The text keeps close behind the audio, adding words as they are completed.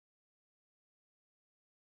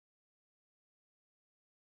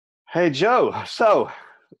Hey, Joe. So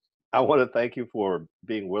I want to thank you for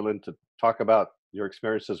being willing to talk about your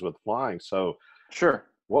experiences with flying. So, Sure.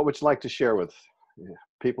 what would you like to share with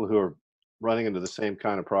people who are running into the same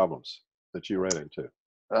kind of problems that you ran into?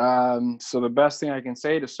 So the best thing I can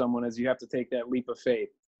say to someone is you have to take that leap of faith.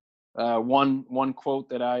 One quote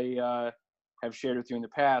that I have shared with you in the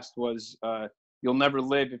past was, "You'll never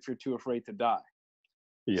live if you're too afraid to die."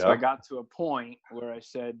 So I Yeah. got to a point where I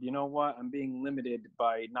said, you know what, I'm being limited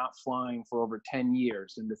by not flying for over 10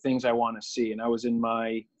 years and the things I want to see. And I was in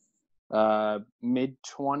my mid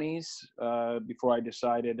 20s before I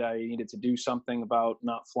decided I needed to do something about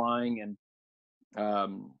not flying, and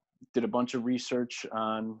did a bunch of research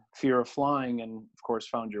on fear of flying, and of course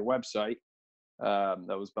found your website.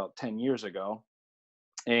 That was about 10 years ago.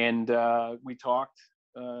 And we talked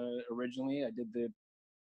originally. I did the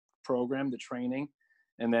program, the training.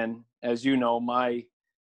 And then, as you know, my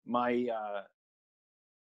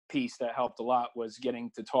piece that helped a lot was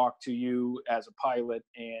getting to talk to you as a pilot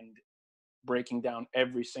and breaking down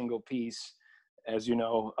every single piece, as you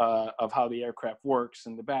know, of how the aircraft works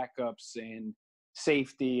and the backups and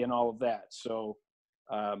safety and all of that. So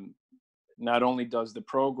um, not only does the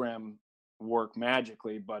program work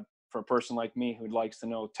magically, but for a person like me who likes to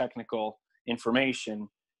know technical information,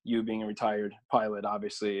 you being a retired pilot,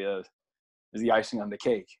 obviously, is the icing on the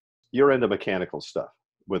cake. You're into mechanical stuff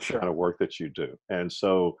with the Sure. kind of work that you do. And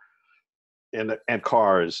so, and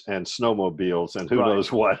cars and snowmobiles and who Right.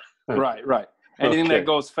 knows what. Right. Anything that Okay.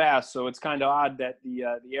 goes fast. So it's kind of odd that the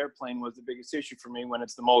airplane was the biggest issue for me when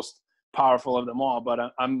it's the most powerful of them all.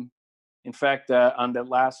 But I'm, in fact, on that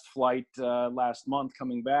last flight last month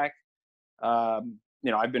coming back,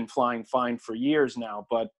 I've been flying fine for years now,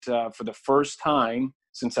 but for the first time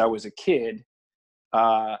since I was a kid,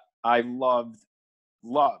 I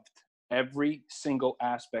loved every single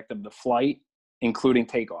aspect of the flight, including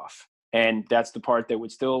takeoff. And that's the part that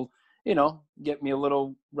would still, get me a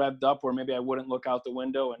little revved up, or maybe I wouldn't look out the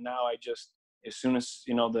window. And now I just, as soon as,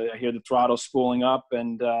 I hear the throttle spooling up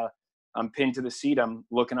and I'm pinned to the seat, I'm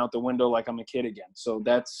looking out the window like I'm a kid again. So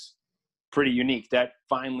that's pretty unique. That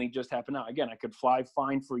finally just happened now. Again, I could fly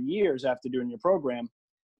fine for years after doing your program,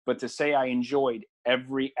 but to say I enjoyed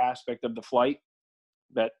every aspect of the flight,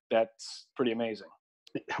 that's pretty amazing.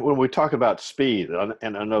 When we talk about speed,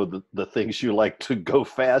 and I know the things you like to go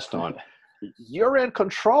fast on, you're in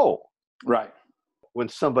control. Right. When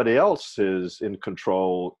somebody else is in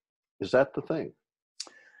control, is that the thing?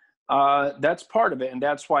 That's part of it, and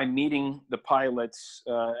that's why meeting the pilots,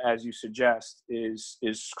 as you suggest, is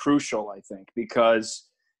crucial. I think because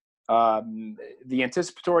the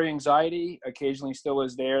anticipatory anxiety occasionally still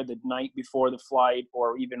is there the night before the flight,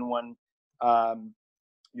 or even when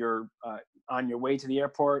you're on your way to the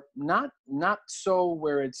airport. Not so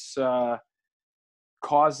where it's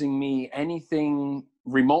causing me anything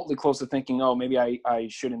remotely close to thinking, oh, maybe I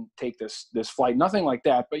shouldn't take this flight. Nothing like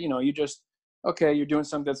that. But you just, okay, you're doing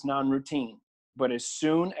something that's non-routine. But as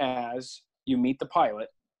soon as you meet the pilot,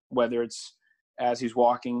 whether it's as he's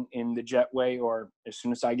walking in the jetway or as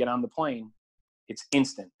soon as I get on the plane, it's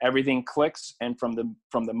instant. Everything clicks, and from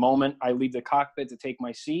the moment I leave the cockpit to take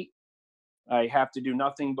my seat, I have to do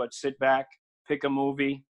nothing but sit back, pick a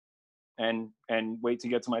movie, and wait to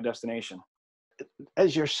get to my destination.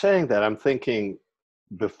 As you're saying that, I'm thinking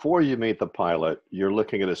before you meet the pilot, you're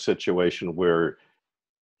looking at a situation where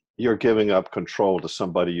you're giving up control to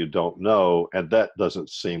somebody you don't know, and that doesn't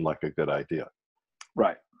seem like a good idea.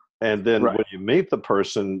 Right. And then Right. when you meet the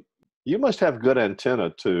person, you must have good antenna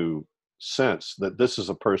to sense that this is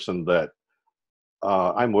a person that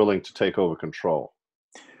I'm willing to take over control.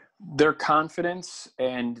 Their confidence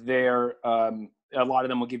and their a lot of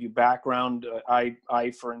them will give you background.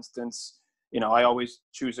 For instance, I always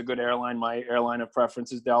choose a good airline. My airline of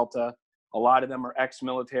preference is Delta. A lot of them are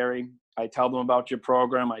ex-military. I tell them about your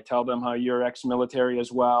program. I tell them how you're ex-military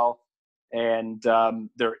as well, and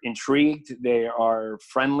they're intrigued. They are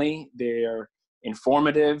friendly. They're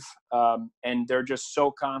informative, and they're just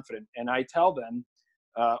so confident. And I tell them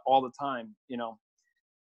all the time,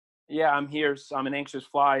 yeah, I'm here. So I'm an anxious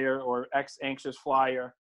flyer or ex-anxious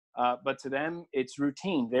flyer. But to them, it's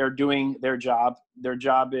routine. They're doing their job. Their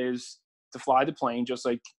job is to fly the plane, just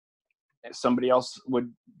like somebody else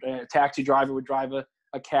would. A taxi driver would drive a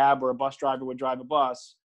cab, or a bus driver would drive a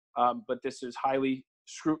bus. But this is highly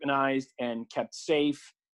scrutinized and kept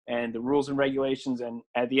safe, and the rules and regulations. And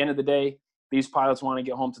at the end of the day, these pilots want to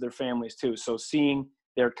get home to their families too. So seeing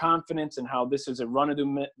their confidence and how this is a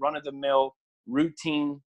run-of-the-mill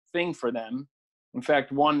routine thing for them. In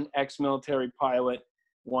fact, one ex-military pilot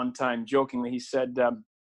one time jokingly, he said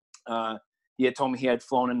he had told me he had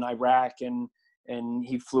flown in Iraq and and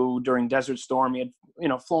he flew during Desert Storm. He had,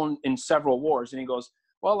 flown in several wars, and he goes,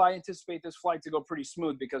 well, I anticipate this flight to go pretty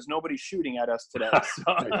smooth because nobody's shooting at us today.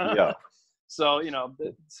 Yeah. So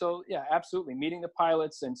yeah, absolutely. Meeting the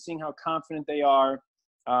pilots and seeing how confident they are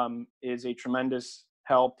is a tremendous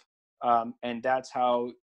help. And that's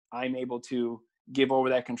how I'm able to give over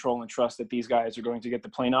that control and trust that these guys are going to get the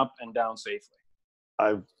plane up and down safely.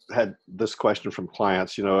 I've had this question from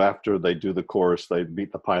clients, after they do the course, they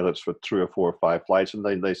meet the pilots for 3 or 4 or 5 flights, and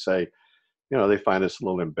then they say, they find this a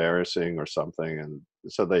little embarrassing or something. And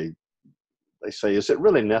so they say, is it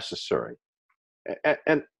really necessary?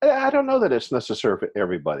 And I don't know that it's necessary for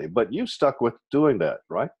everybody, but you stuck with doing that,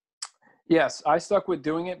 right? Yes, I stuck with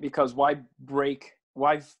doing it because why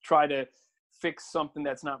try to fix something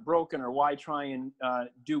that's not broken, or why try and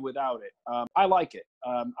do without it? I like it.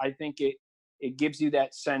 I think it gives you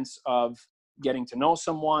that sense of getting to know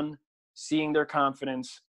someone, seeing their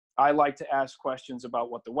confidence. I like to ask questions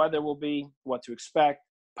about what the weather will be, what to expect,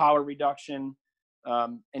 power reduction,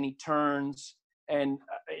 any turns. And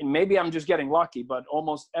maybe I'm just getting lucky, but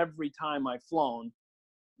almost every time I've flown,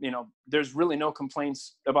 there's really no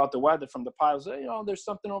complaints about the weather from the pilots. There's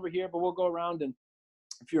something over here, but we'll go around. And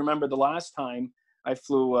if you remember the last time I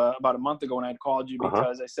flew about a month ago, and I had called you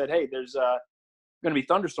because I said, hey, there's going to be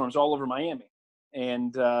thunderstorms all over Miami.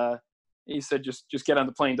 And he said, just get on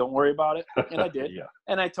the plane. Don't worry about it. And I did. Yeah.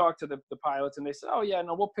 And I talked to the pilots, and they said, oh, yeah,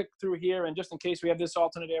 no, we'll pick through here. And just in case we have this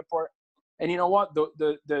alternate airport. And you know what?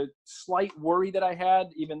 The slight worry that I had,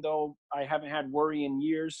 even though I haven't had worry in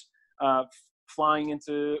years, flying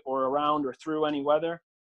into or around or through any weather,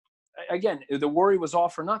 again, the worry was all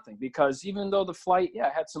for nothing, because even though the flight,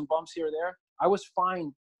 had some bumps here or there, I was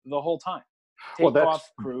fine the whole time. Take off,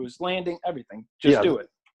 cruise, landing, everything. Just do it.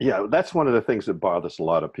 Yeah, that's one of the things that bothers a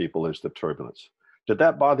lot of people is the turbulence. Did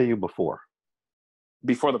that bother you before?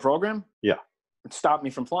 Before the program? Yeah. It stopped me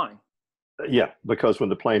from flying. Yeah, because when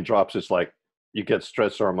the plane drops, it's like you get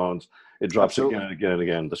stress hormones. It drops again and again and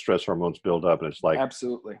again. The stress hormones build up, and it's like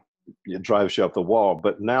absolutely, it drives you up the wall.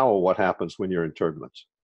 But now what happens when you're in turbulence?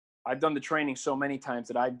 I've done the training so many times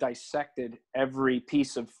that I've dissected every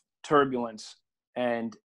piece of turbulence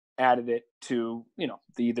and added it to,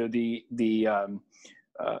 either the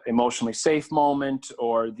emotionally safe moment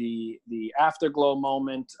or the afterglow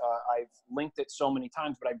moment. I've linked it so many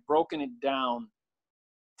times, but I've broken it down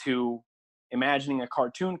to imagining a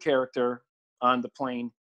cartoon character on the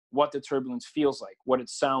plane, what the turbulence feels like, what it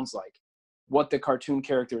sounds like, what the cartoon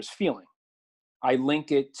character is feeling. I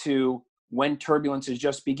link it to when turbulence is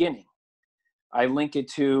just beginning. I link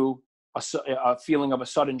it to a feeling of a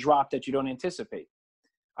sudden drop that you don't anticipate.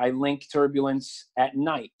 I link turbulence at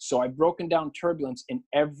night. So I've broken down turbulence in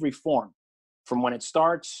every form, from when it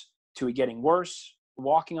starts to it getting worse,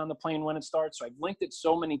 walking on the plane when it starts. So I've linked it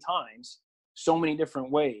so many times, so many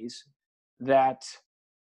different ways, that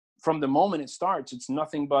from the moment it starts, it's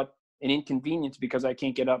nothing but an inconvenience because I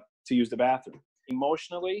can't get up to use the bathroom.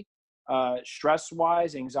 Emotionally,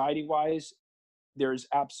 stress-wise, anxiety-wise, there's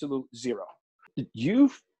absolute zero.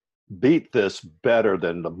 You've beat this better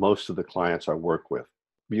than most of the clients I work with.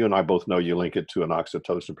 You and I both know you link it to an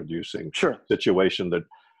oxytocin producing situation that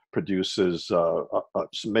produces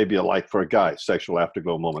maybe for a guy, sexual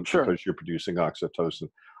afterglow moment because you're producing oxytocin,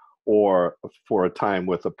 or for a time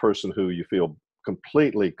with a person who you feel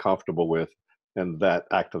completely comfortable with, and that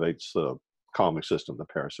activates the calming system, the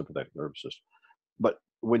parasympathetic nervous system. But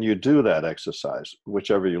when you do that exercise,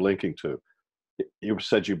 whichever you're linking to, you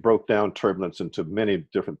said you broke down turbulence into many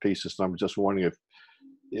different pieces. And I'm just wondering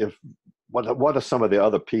what are some of the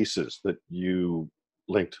other pieces that you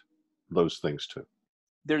linked those things to?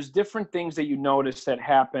 There's different things that you notice that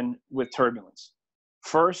happen with turbulence.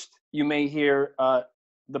 First, you may hear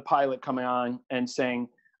the pilot coming on and saying,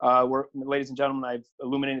 ladies and gentlemen, I've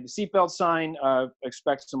illuminated the seatbelt sign,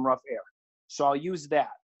 expect some rough air. So I'll use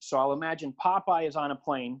that. So I'll imagine Popeye is on a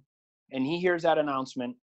plane and he hears that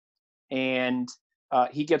announcement, and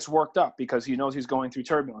he gets worked up because he knows he's going through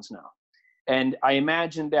turbulence now. And I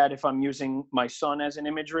imagine that if I'm using my son as an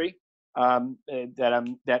imagery,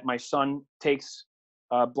 that my son takes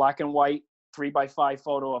a black and white 3x5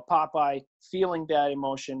 photo of Popeye, feeling that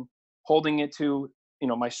emotion, holding it to,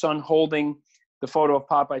 my son holding the photo of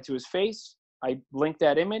Popeye to his face. I link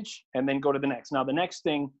that image and then go to the next. Now, the next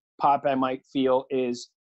thing Popeye might feel is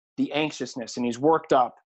the anxiousness, and he's worked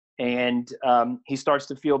up, and he starts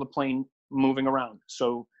to feel the plane moving around.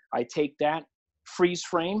 So I take that freeze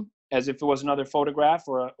frame as if it was another photograph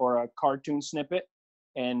or a cartoon snippet,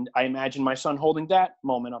 and I imagine my son holding that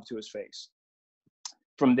moment up to his face.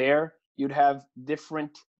 From there, you'd have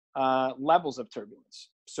different levels of turbulence.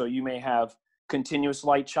 So you may have continuous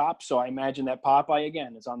light chop. So I imagine that Popeye,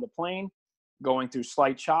 again, is on the plane going through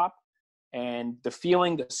slight chop, and the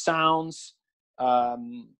feeling, the sounds,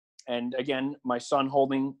 and again, my son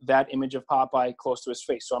holding that image of Popeye close to his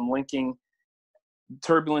face. So I'm linking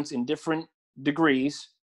turbulence in different degrees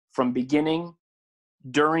from beginning,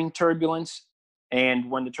 during turbulence, and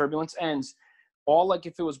when the turbulence ends, all like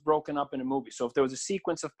if it was broken up in a movie. So if there was a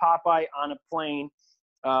sequence of Popeye on a plane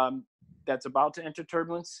that's about to enter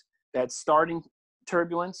turbulence, that's starting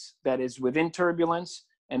turbulence, that is within turbulence,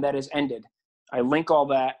 and that is ended, I link all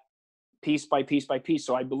that piece by piece by piece.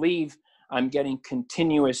 So I believe I'm getting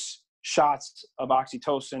continuous shots of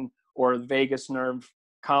oxytocin or the vagus nerve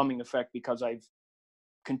calming effect because I've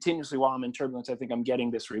continuously, while I'm in turbulence, I think I'm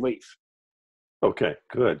getting this relief. Okay,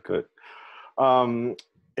 good, good.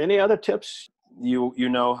 Any other tips? You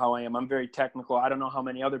know how I am. I'm very technical. I don't know how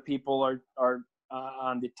many other people are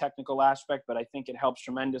on the technical aspect, but I think it helps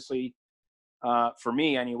tremendously for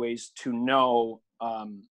me, anyways, to know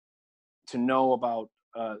about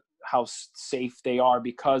how safe they are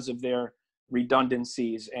because of their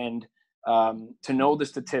redundancies, and to know the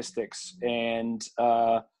statistics, and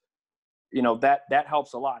that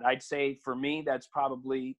helps a lot. I'd say for me, that's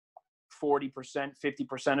probably 40%,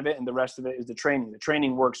 50% of it, and the rest of it is the training. The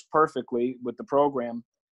training works perfectly with the program,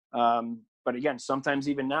 but again, sometimes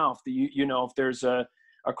even now, if there's a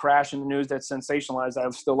crash in the news that's sensationalized, I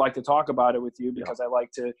would still like to talk about it with you because I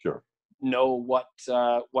like to know what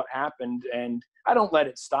happened, and I don't let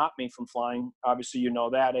it stop me from flying. Obviously, you know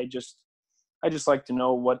that. I just like to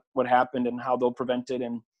know what happened and how they'll prevent it,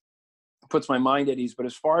 and puts my mind at ease. But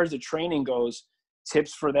as far as the training goes,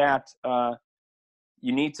 tips for that,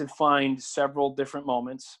 you need to find several different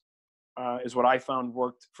moments, is what I found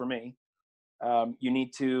worked for me. You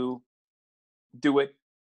need to do it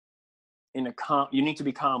you need to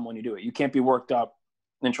be calm when you do it. You can't be worked up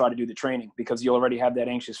and try to do the training because you'll already have that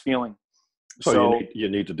anxious feeling. So you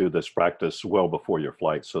need to do this practice well before your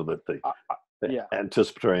flight so that the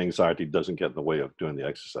anticipatory anxiety doesn't get in the way of doing the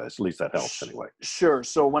exercise. At least that helps anyway. Sure.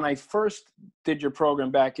 So when I first did your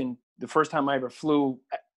program back in the first time I ever flew,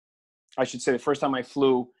 I should say the first time I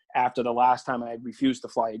flew after the last time I refused to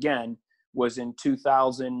fly again was in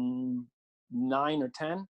 2009 or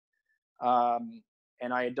 10.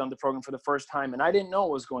 And I had done the program for the first time, and I didn't know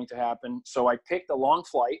what was going to happen. So I picked a long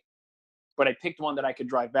flight, but I picked one that I could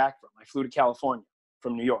drive back from. I flew to California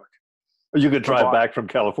from New York. You could drive back from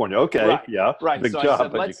California. Okay. Right. Yeah. Right. Big So job, I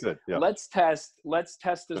said, but you could. Yeah. let's test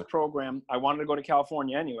this program. I wanted to go to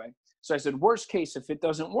California anyway. So I said, worst case, if it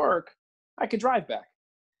doesn't work, I could drive back.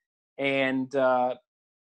 And I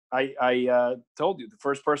told you, the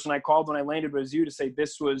first person I called when I landed was you to say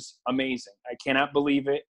this was amazing. I cannot believe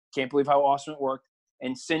it. Can't believe how awesome it worked.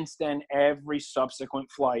 And since then, every subsequent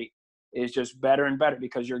flight is just better and better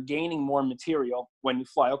because you're gaining more material when you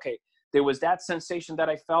fly. Okay, there was that sensation that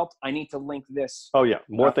I felt. I need to link this. Oh, yeah.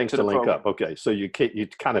 More things to link program. up. Okay. So you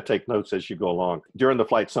kind of take notes as you go along. During the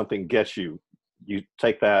flight, something gets you. You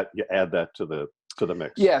take that, you add that to the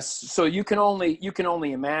mix. Yes. So you can only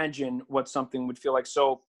imagine what something would feel like.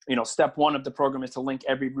 So, step one of the program is to link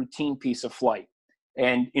every routine piece of flight.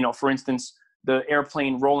 And, for instance, the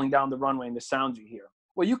airplane rolling down the runway and the sounds you hear.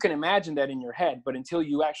 Well, you can imagine that in your head, but until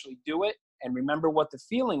you actually do it and remember what the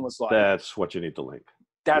feeling was like. That's what you need to link.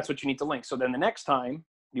 That's what you need to link. So then the next time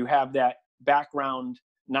you have that background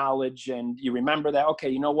knowledge and you remember that, okay,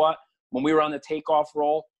 you know what? When we were on the takeoff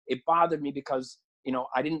roll, it bothered me because,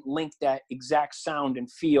 I didn't link that exact sound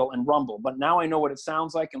and feel and rumble. But now I know what it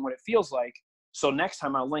sounds like and what it feels like. So next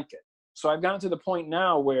time I'll link it. So I've gotten to the point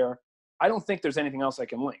now where I don't think there's anything else I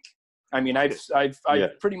can link. I mean, I've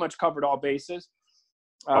pretty much covered all bases.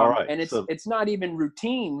 All right. And it's not even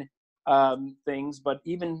routine things, but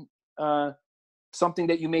even something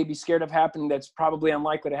that you may be scared of happening that's probably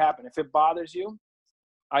unlikely to happen. If it bothers you,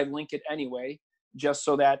 I link it anyway, just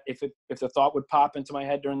so that if the thought would pop into my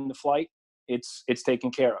head during the flight, it's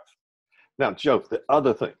taken care of. Now, Joe, the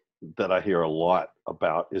other thing that I hear a lot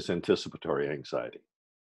about is anticipatory anxiety.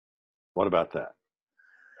 What about that?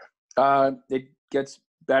 It gets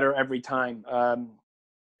better every time.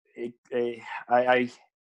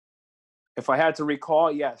 If I had to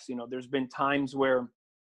recall, yes, there's been times where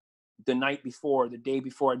the night before, the day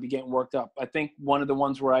before, I'd be getting worked up. I think one of the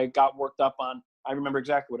ones where I got worked up on, I remember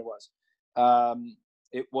exactly what it was.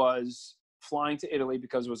 It was flying to Italy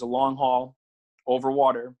because it was a long haul over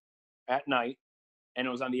water at night, and it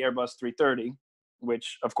was on the Airbus 330,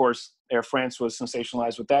 which, of course, Air France was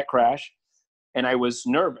sensationalized with that crash. And I was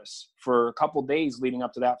nervous for a couple days leading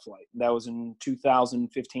up to that flight. That was in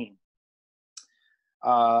 2015.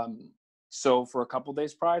 So for a couple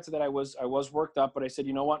days prior to that, I was worked up, but I said,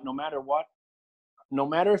 you know what? No matter what, no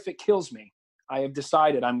matter if it kills me, I have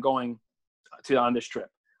decided I'm going on this trip.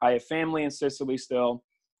 I have family in Sicily still.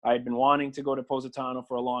 I had been wanting to go to Positano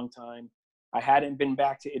for a long time. I hadn't been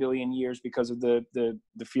back to Italy in years because of the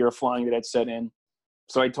fear of flying that had set in.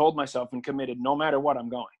 So I told myself and committed, no matter what, I'm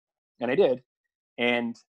going. And I did.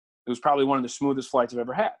 And it was probably one of the smoothest flights I've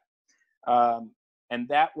ever had. And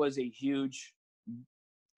that was a huge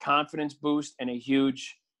confidence boost and a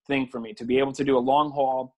huge thing for me to be able to do a long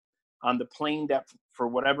haul on the plane that, for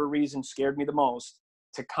whatever reason, scared me the most.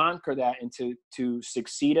 To conquer that and to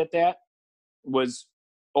succeed at that was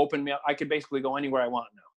opened me up. I could basically go anywhere I want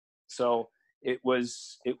now. So it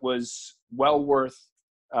was well worth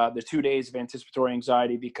the 2 days of anticipatory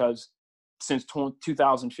anxiety, because since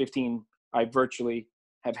 2015, I virtually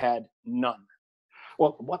have had none.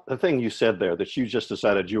 Well, what the thing you said there, that you just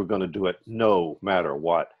decided you were going to do it no matter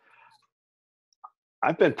what.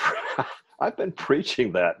 I've been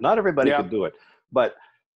preaching that. Not everybody can do it, but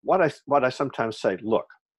what I sometimes say, look,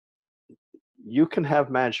 you can have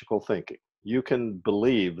magical thinking. You can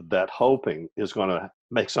believe that hoping is going to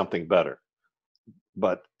make something better.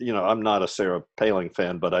 But, I'm not a Sarah Palin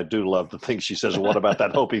fan, but I do love the things she says. What about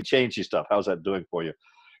that hopey changey stuff? How's that doing for you?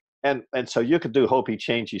 And so you could do hopey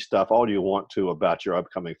changey stuff all you want to about your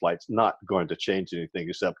upcoming flights. Not going to change anything,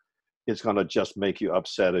 except it's going to just make you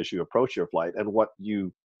upset as you approach your flight. And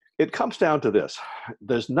it comes down to this.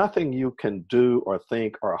 There's nothing you can do or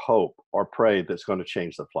think or hope or pray that's going to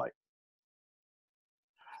change the flight.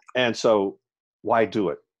 And so why do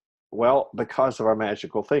it? Well, because of our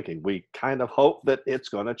magical thinking. We kind of hope that it's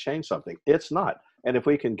going to change something. It's not. And if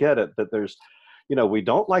we can get it, that there's, we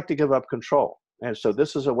don't like to give up control. And so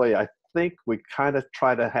this is a way I think we kind of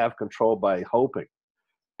try to have control by hoping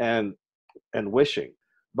and wishing.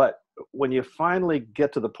 But when you finally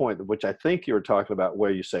get to the point, which I think you were talking about,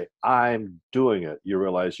 where you say, I'm doing it, you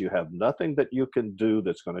realize you have nothing that you can do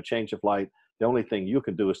that's going to change the flight. The only thing you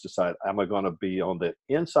can do is decide, am I going to be on the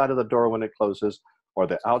inside of the door when it closes, or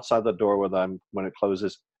the outside the door when it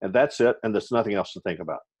closes? And that's it. And there's nothing else to think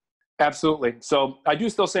about. Absolutely. So I do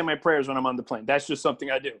still say my prayers when I'm on the plane. That's just something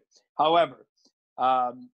I do. However,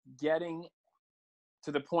 getting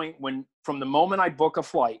to the point when, from the moment I book a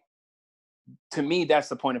flight, to me, that's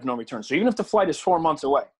the point of no return. So even if the flight is 4 months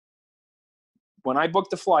away, when I book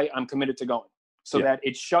the flight, I'm committed to going, so that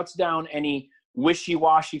it shuts down any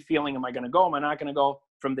wishy-washy feeling. Am I going to go? Am I not going to go?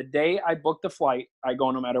 From the day I book the flight, I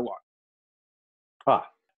go no matter what.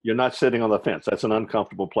 You're not sitting on the fence. That's an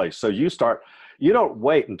uncomfortable place. So you don't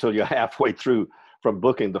wait until you're halfway through from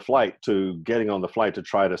booking the flight to getting on the flight to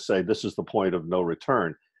try to say, this is the point of no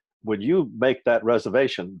return. When you make that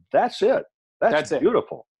reservation, that's it. That's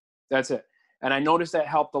beautiful. That's it. And I noticed that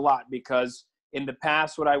helped a lot, because in the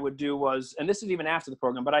past, what I would do was, and this is even after the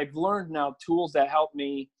program, but I've learned now tools that help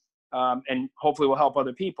me and hopefully will help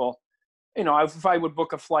other people. If I would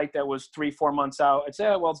book a flight that was 3-4 months out, I'd say,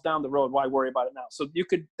 well, it's down the road. Why worry about it now? So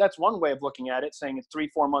that's one way of looking at it, saying it's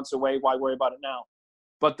 3-4 months away. Why worry about it now?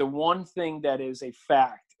 But the one thing that is a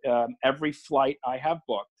fact, every flight I have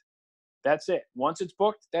booked, that's it. Once it's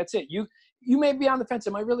booked, that's it. You may be on the fence.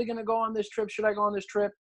 Am I really going to go on this trip? Should I go on this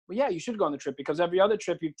trip? Well, yeah, you should go on the trip, because every other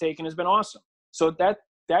trip you've taken has been awesome. So that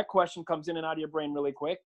question comes in and out of your brain really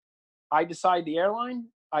quick. I decide the airline.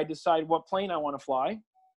 I decide what plane I want to fly,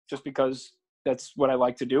 just because that's what I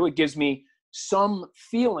like to do. It gives me some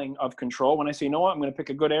feeling of control when I say, you know what, I'm going to pick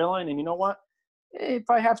a good airline. And you know what? If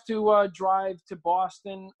I have to drive to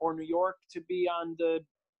Boston or New York to be on the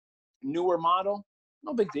newer model,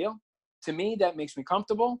 no big deal. To me, that makes me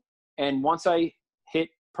comfortable. And once I hit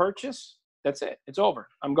purchase, that's it. It's over.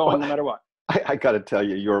 I'm going no matter what. I got to tell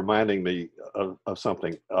you, you're reminding me of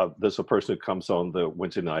something. There's a person who comes on the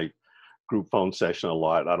Wednesday night group phone session a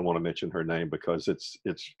lot. I don't want to mention her name because it's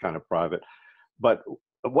kind of private. But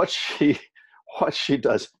what she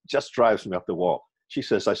does just drives me up the wall. She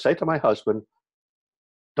says, I say to my husband,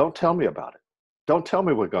 don't tell me about it. Don't tell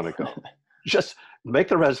me we're going to go. Just make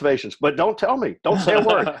the reservations, but don't tell me. Don't say a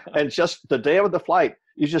word. And just the day of the flight,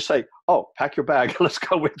 you just say, oh, pack your bag. Let's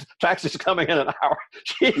go. Taxi's coming in an hour.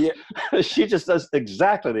 She just does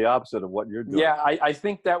exactly the opposite of what you're doing. Yeah, I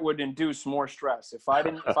think that would induce more stress. If I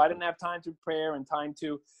didn't have time to prepare and time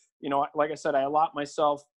to, like I said, I allot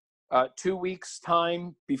myself 2 weeks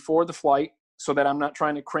time before the flight, so that I'm not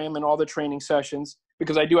trying to cram in all the training sessions,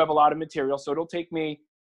 because I do have a lot of material. So it'll take me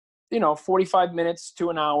 45 minutes to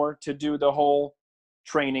an hour to do the whole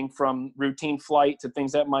training, from routine flight to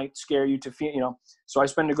things that might scare you to feel, so I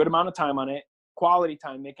spend a good amount of time on it, quality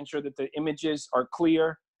time, making sure that the images are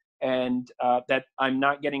clear and that I'm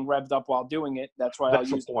not getting revved up while doing it. That's why I'll That's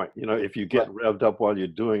the use point. You know, if you get right. revved up while you're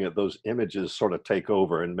doing it, those images sort of take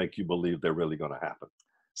over and make you believe they're really going to happen.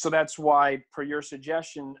 So that's why, per your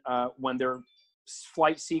suggestion, when there are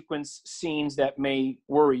flight sequence scenes that may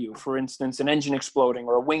worry you, for instance, an engine exploding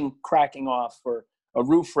or a wing cracking off or a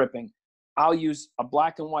roof ripping, I'll use a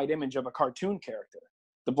black and white image of a cartoon character.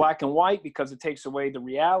 The black and white because it takes away the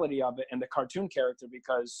reality of it, and the cartoon character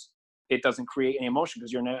because it doesn't create any emotion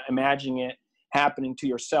because you're not imagining it happening to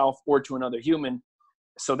yourself or to another human.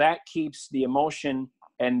 So that keeps the emotion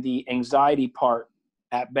and the anxiety part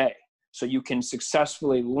at bay. So you can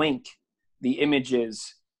successfully link the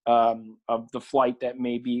images of the flight that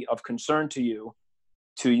may be of concern to you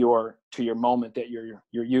to your moment that you're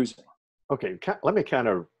using. Okay, let me kind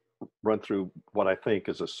of run through what I think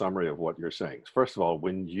is a summary of what you're saying. First of all,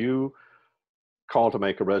 when you call to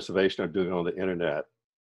make a reservation or do it on the internet,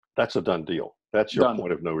 that's a done deal. That's your Done.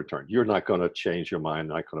 point of no return. You're not going to change your mind,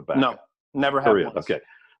 not going to back No, up. never have Period. once. Okay.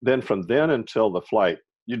 Then from then until the flight,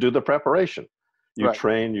 you do the preparation. You Right.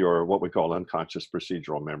 train your what we call unconscious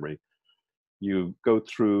procedural memory. You go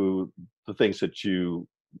through the things that you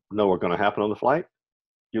know are going to happen on the flight.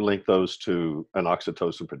 You link those to an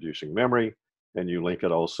oxytocin producing memory, and you link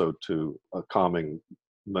it also to a calming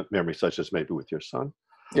memory, such as maybe with your son.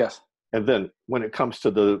 Yes. And then when it comes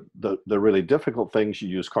to the really difficult things, you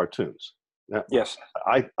use cartoons. Now, Yes.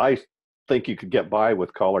 I think you could get by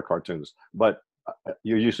with color cartoons, but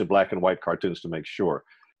you're using black and white cartoons to make sure.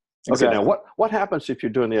 Exactly. Okay, now what happens if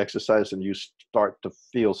you're doing the exercise and you start to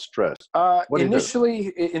feel stressed? What do you do? Initially,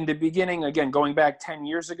 in the beginning, again, going back 10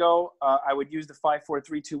 years ago, I would use the 5, 4,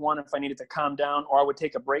 3, 2, 1 if I needed to calm down, or I would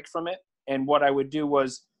take a break from it. And what I would do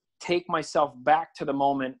was take myself back to the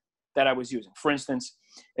moment that I was using. For instance,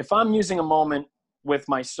 if I'm using a moment with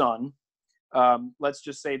my son, let's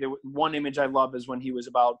just say one image I love is when he was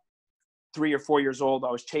about 3 or 4 years old.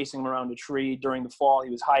 I was chasing him around a tree during the fall.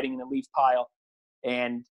 He was hiding in a leaf pile.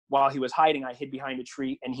 And while he was hiding, I hid behind a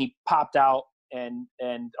tree and he popped out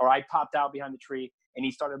or I popped out behind the tree and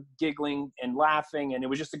he started giggling and laughing. And it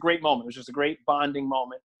was just a great moment. It was just a great bonding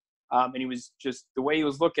moment. And he was just the way he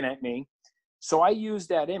was looking at me. So I used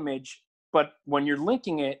that image, but when you're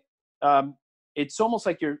linking it, it's almost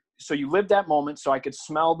like so you live that moment. So I could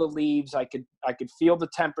smell the leaves. I could feel the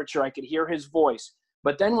temperature. I could hear his voice.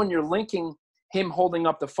 But then when you're linking him holding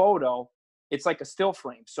up the photo, it's like a still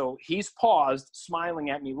frame. So he's paused, smiling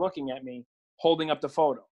at me, looking at me, holding up the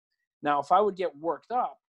photo. Now, if I would get worked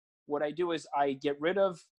up, what I do is I get rid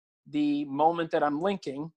of the moment that I'm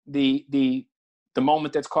linking, the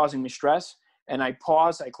moment that's causing me stress, and I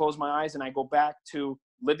pause, I close my eyes, and I go back to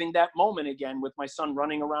living that moment again with my son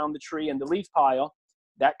running around the tree and the leaf pile.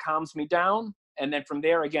 That calms me down. And then from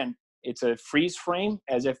there, again, it's a freeze frame,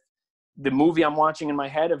 as if the movie I'm watching in my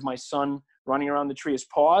head of my son running around the tree is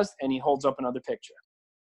paused and he holds up another picture.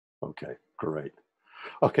 Okay, great.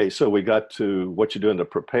 Okay, so we got to what you're doing to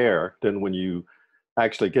prepare. Then when you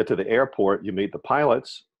actually get to the airport, you meet the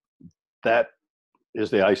pilots. That is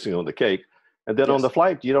the icing on the cake. And then on Yes. the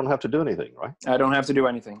flight, you don't have to do anything, right? I don't have to do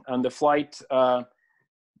anything. On the flight, I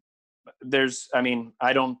don't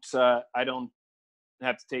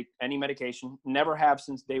have to take any medication. Never have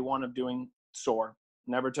since day one of doing SOAR.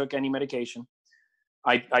 Never took any medication.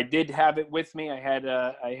 I did have it with me. I had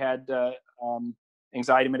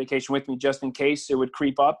anxiety medication with me just in case it would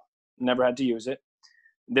creep up. Never had to use it.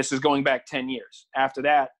 This is going back 10 years. After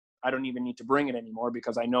that, I don't even need to bring it anymore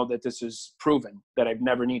because I know that this is proven that I've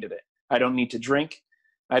never needed it. I don't need to drink.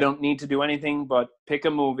 I don't need to do anything but pick a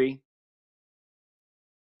movie,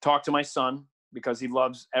 talk to my son because he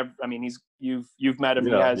loves. You've met him.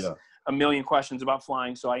 He Yeah, has yeah. a million questions about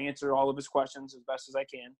flying, so I answer all of his questions as best as I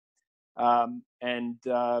can.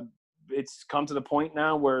 It's come to the point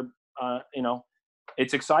now where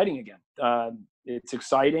it's exciting again. It's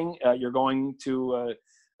exciting. You're going to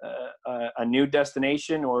a new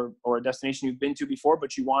destination or a destination you've been to before,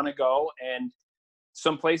 but you want to go. And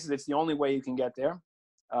some places it's the only way you can get there.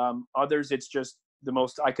 Others it's just the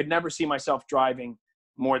most. I could never see myself driving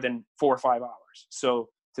more than 4 or 5 hours. So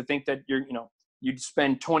to think that you'd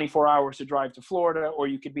spend 24 hours to drive to Florida, or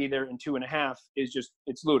you could be there in 2.5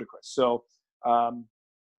 it's ludicrous. So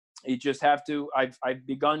you just have to, I've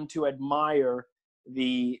begun to admire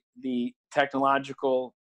the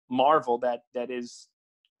technological marvel that is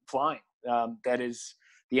flying, that is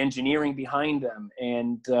the engineering behind them.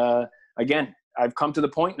 And again, I've come to the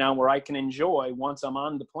point now where I can enjoy, once I'm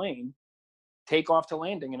on the plane, take off to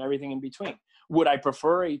landing and everything in between. Would I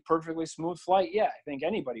prefer a perfectly smooth flight? Yeah, I think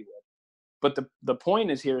anybody would. But the point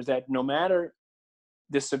is that no matter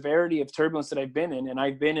the severity of turbulence that I've been in, and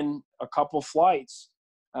I've been in a couple flights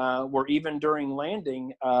where even during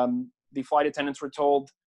landing, the flight attendants were told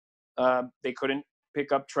they couldn't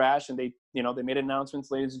pick up trash, and they made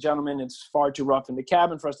announcements, ladies and gentlemen, it's far too rough in the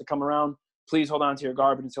cabin for us to come around. Please hold on to your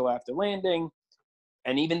garbage until after landing.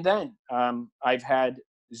 And even then, I've had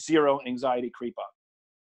zero anxiety creep up.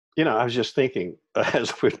 I was just thinking,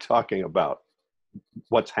 as we're talking about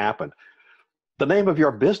what's happened, the name of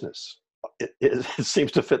your business, it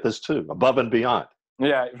seems to fit this too, Above and Beyond.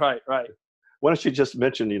 Yeah, right. Why don't you just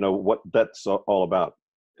mention, what that's all about?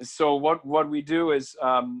 So what we do is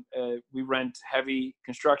we rent heavy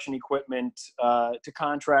construction equipment to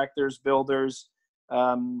contractors, builders.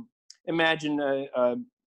 Imagine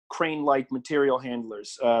crane-like material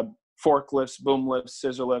handlers, forklifts, boom lifts,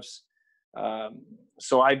 scissor lifts.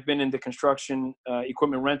 So I've been in the construction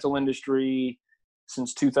equipment rental industry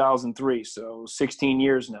since 2003, so 16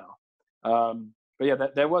 years now. But yeah,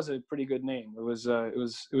 that was a pretty good name. It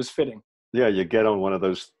was fitting. Yeah, you get on one of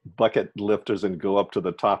those bucket lifters and go up to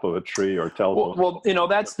the top of a tree or telephone. Well,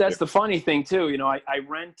 that's the funny thing too. I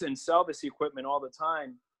rent and sell this equipment all the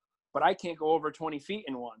time, but I can't go over 20 feet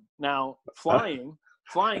in one. Now, flying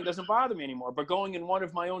doesn't bother me anymore, but going in one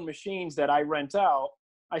of my own machines that I rent out,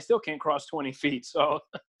 I still can't cross 20 feet. So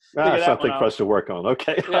something for us to work on.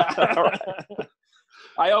 Okay. Yeah. All right.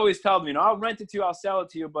 I always tell them, I'll rent it to you, I'll sell it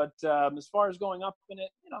to you, but as far as going up in it,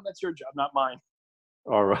 that's your job, not mine.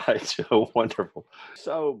 All right. So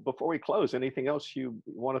So before we close, anything else you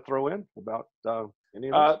want to throw in about any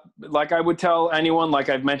of this? Like I would tell anyone, like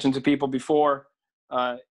I've mentioned to people before,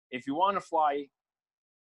 if you want to fly,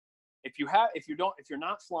 if you're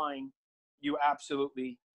not flying, you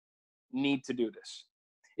absolutely need to do this.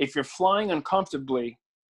 If you're flying uncomfortably,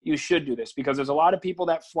 you should do this, because there's a lot of people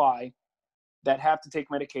that fly that have to take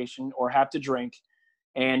medication or have to drink,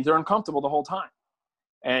 and they're uncomfortable the whole time.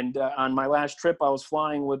 And on my last trip, I was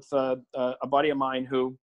flying with a buddy of mine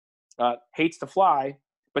who hates to fly,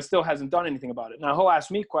 but still hasn't done anything about it. Now, he'll ask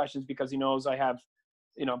me questions because he knows I have,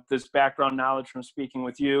 this background knowledge from speaking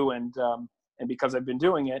with you and because I've been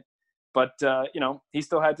doing it. But, he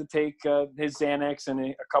still had to take his Xanax and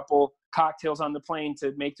a couple cocktails on the plane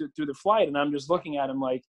to make it through the flight. And I'm just looking at him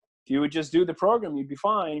like, if you would just do the program, you'd be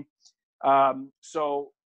fine.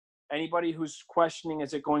 So anybody who's questioning,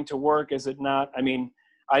 is it going to work? Is it not? I mean,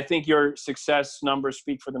 I think your success numbers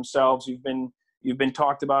speak for themselves. You've been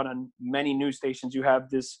talked about on many news stations. You have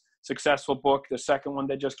this successful book, the second one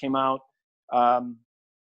that just came out.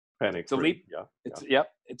 Panic. It's a leap. Yeah.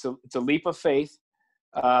 It's a leap of faith.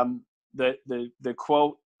 The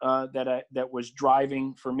quote that was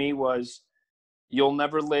driving for me was, "You'll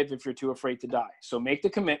never live if you're too afraid to die." So make the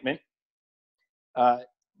commitment.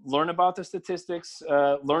 Learn about the statistics.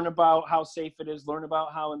 Learn about how safe it is. Learn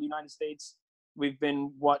about how in the United States we've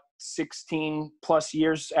been 16 plus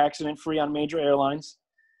years accident free on major airlines,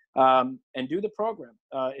 and do the program.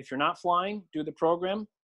 If you're not flying, do the program.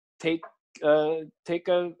 Take a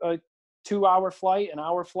 2-hour flight, an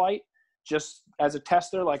hour flight, just as a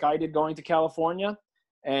tester, like I did going to California.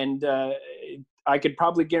 And I could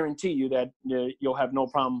probably guarantee you that you'll have no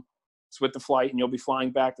problem with the flight, and you'll be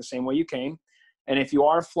flying back the same way you came. And if you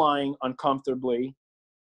are flying uncomfortably,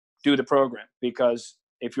 do the program, because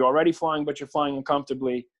if you're already flying but you're flying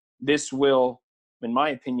uncomfortably, this will, in my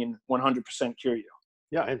opinion, 100% cure you.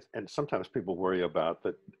 Yeah, and sometimes people worry about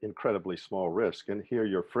that incredibly small risk. And here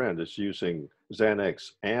your friend is using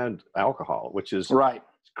Xanax and alcohol, which is right.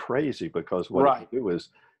 Crazy, because what it can do is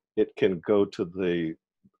it can go to the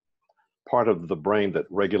part of the brain that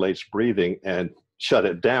regulates breathing and shut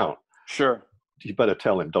it down. Sure. You better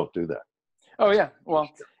tell him, don't do that. Oh yeah. Well,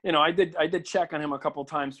 I did check on him a couple of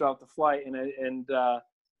times throughout the flight, and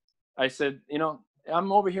I said,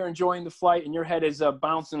 I'm over here enjoying the flight, and your head is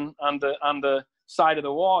bouncing on the side of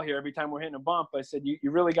the wall here every time we're hitting a bump. I said,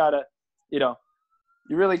 you really gotta,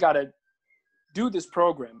 do this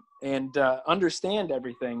program and understand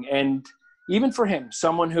everything. And even for him,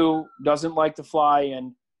 someone who doesn't like to fly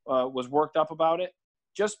and was worked up about it,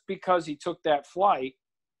 just because he took that flight,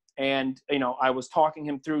 and I was talking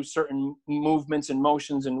him through certain movements and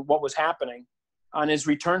motions and what was happening on his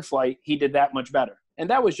return flight, he did that much better. And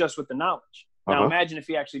that was just with the knowledge. Now imagine if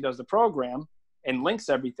he actually does the program and links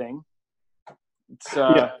everything.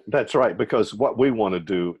 Yeah, that's right. Because what we want to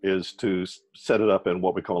do is to set it up in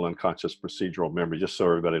what we call unconscious procedural memory, just so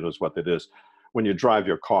everybody knows what that is. When you drive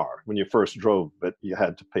your car, when you first drove it, you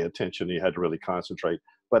had to pay attention, you had to really concentrate.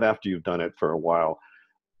 But after you've done it for a while,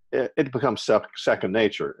 it becomes second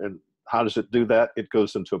nature. And how does it do that? It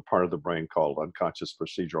goes into a part of the brain called unconscious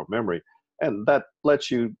procedural memory. And that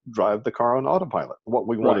lets you drive the car on autopilot. What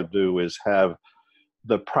we want to do is have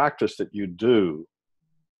the practice that you do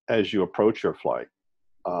as you approach your flight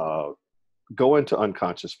uh, go into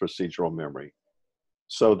unconscious procedural memory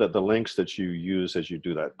so that the links that you use as you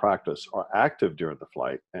do that practice are active during the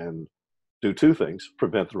flight and do two things: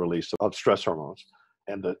 prevent the release of stress hormones,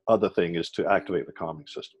 and the other thing is to activate the calming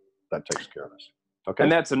system. That takes care of this. Okay.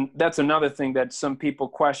 And that's another thing that some people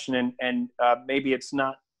question, and maybe it's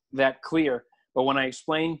not that clear. But when I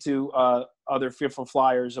explain to other fearful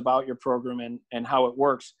flyers about your program and how it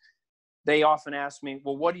works, they often ask me,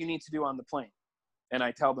 well, what do you need to do on the plane? And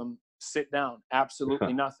I tell them, sit down,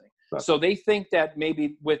 absolutely nothing. So they think that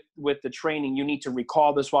maybe with the training, you need to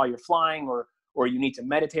recall this while you're flying, or you need to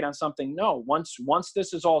meditate on something. No, once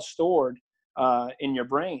this is all stored in your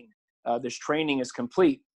brain, this training is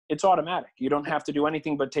complete. It's automatic. You don't have to do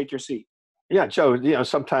anything but take your seat. Yeah, Joe,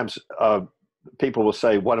 sometimes people will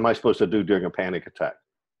say, what am I supposed to do during a panic attack?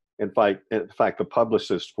 In fact, the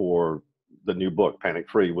publicist for the new book, Panic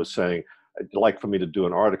Free, was saying, I'd like for me to do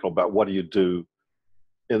an article about what do you do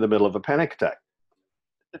in the middle of a panic attack.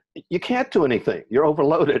 You can't do anything. You're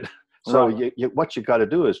overloaded. So Right. What you got to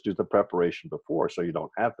do is do the preparation before so you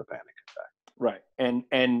don't have the panic attack. Right.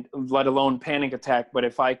 And let alone panic attack. But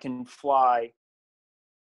if I can fly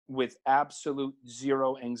with absolute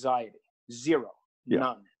zero anxiety,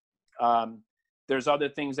 none. There's other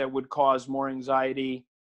things that would cause more anxiety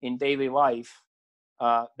in daily life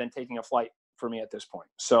than taking a flight for me at this point.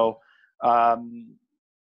 So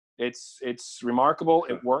it's remarkable.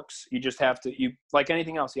 It works. You just have to, like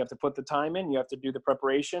anything else, you have to put the time in, you have to do the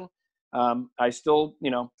preparation. I still,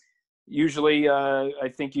 usually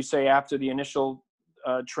I think you say after the initial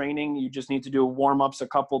training, you just need to do warm-ups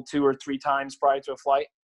 2 or 3 times prior to a flight.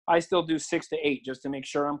 I still do 6 to 8 just to make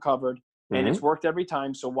sure I'm covered. And it's worked every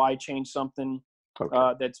time. So why change something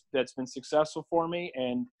that's been successful for me?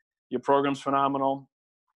 And your program's phenomenal.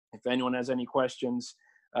 If anyone has any questions,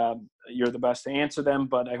 you're the best to answer them.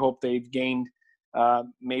 But I hope they've gained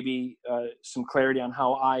maybe some clarity on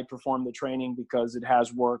how I perform the training, because it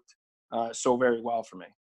has worked so very well for me.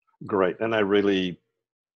 Great. And I really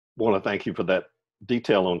want to thank you for that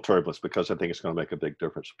detail on turbulence, because I think it's going to make a big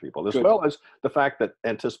difference for people, as well as the fact that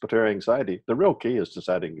anticipatory anxiety, the real key is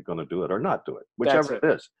deciding you're going to do it or not do it, whichever it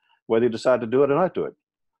is. Whether you decide to do it or not do it,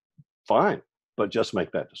 fine, but just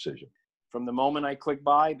make that decision. From the moment I click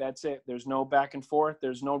buy, that's it. There's no back and forth.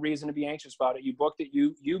 There's no reason to be anxious about it. You booked it.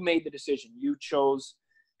 You made the decision. You chose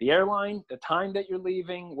the airline, the time that you're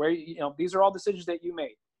leaving, where these are all decisions that you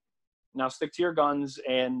made. Now stick to your guns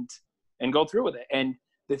and go through with it. And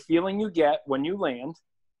the feeling you get when you land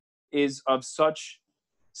is of such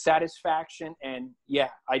satisfaction and, yeah,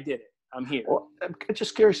 I did it. I'm here. Well, I'm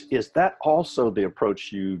just curious, is that also the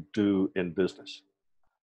approach you do in business?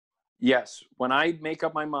 Yes. When I make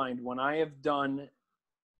up my mind, when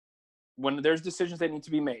there's decisions that need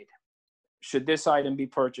to be made, should this item be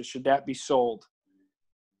purchased? Should that be sold?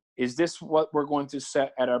 Is this what we're going to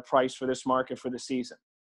set at our price for this market for the season?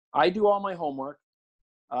 I do all my homework.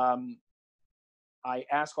 I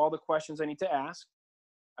ask all the questions I need to ask.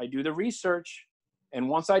 I do the research. And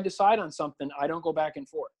once I decide on something, I don't go back and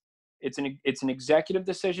forth. It's an executive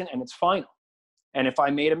decision, and it's final. And if I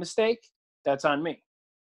made a mistake, that's on me.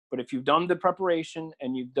 But if you've done the preparation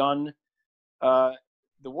and you've done the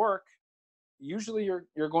work, usually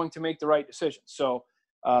you're going to make the right decision. So,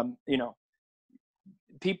 I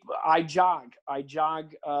jog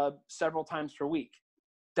several times per week.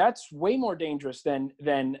 That's way more dangerous than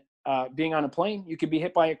being on a plane. You could be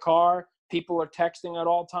hit by a car. People are texting at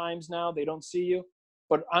all times now. They don't see you.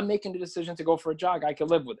 But I'm making the decision to go for a jog. I could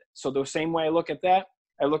live with it. So the same way I look at that,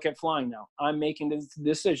 I look at flying now. I'm making the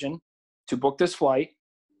decision to book this flight.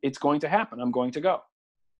 It's going to happen. I'm going to go.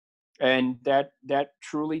 And that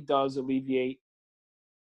truly does alleviate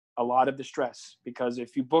a lot of the stress, because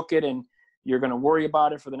if you book it and you're going to worry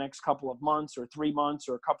about it for the next couple of months or 3 months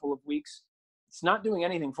or a couple of weeks, it's not doing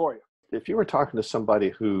anything for you. If you were talking to somebody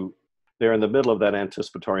who they're in the middle of that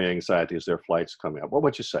anticipatory anxiety as their flight's coming up, what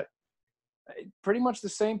would you say? Pretty much the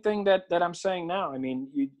same thing that I'm saying now. I mean,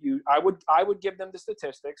 I would give them the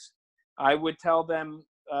statistics. I would tell them,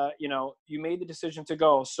 you made the decision to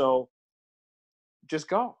go, so just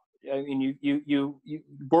go. I mean, you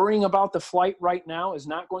worrying about the flight right now is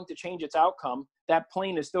not going to change its outcome. That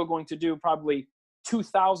plane is still going to do probably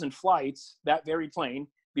 2,000 flights, that very plane,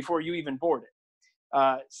 before you even board it.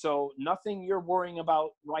 So nothing you're worrying about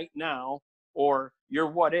right now or your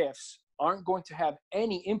what ifs aren't going to have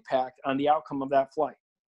any impact on the outcome of that flight.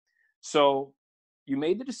 So you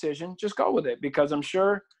made the decision, just go with it, because I'm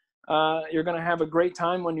sure you're going to have a great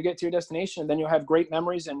time when you get to your destination, and then you'll have great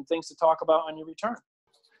memories and things to talk about on your return.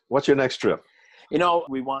 What's your next trip?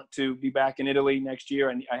 We want to be back in Italy next year,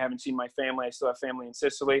 and I haven't seen my family. I still have family in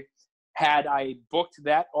Sicily. Had I booked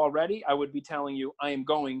that already, I would be telling you I am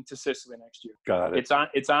going to Sicily next year. Got it.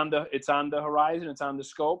 It's on the horizon. It's on the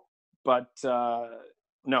scope. But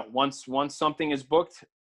no, once something is booked,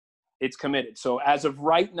 it's committed. So as of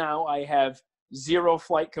right now, I have 0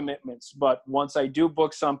 flight commitments. But once I do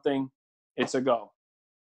book something, it's a go.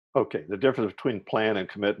 Okay. The difference between plan and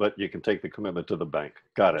commitment, you can take the commitment to the bank.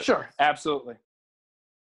 Got it. Sure, absolutely.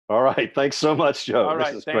 All right. Thanks so much, Joe. All This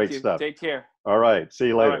right, is thank great you. stuff. Take care. All right. See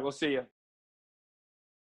you All later. right, we'll see you.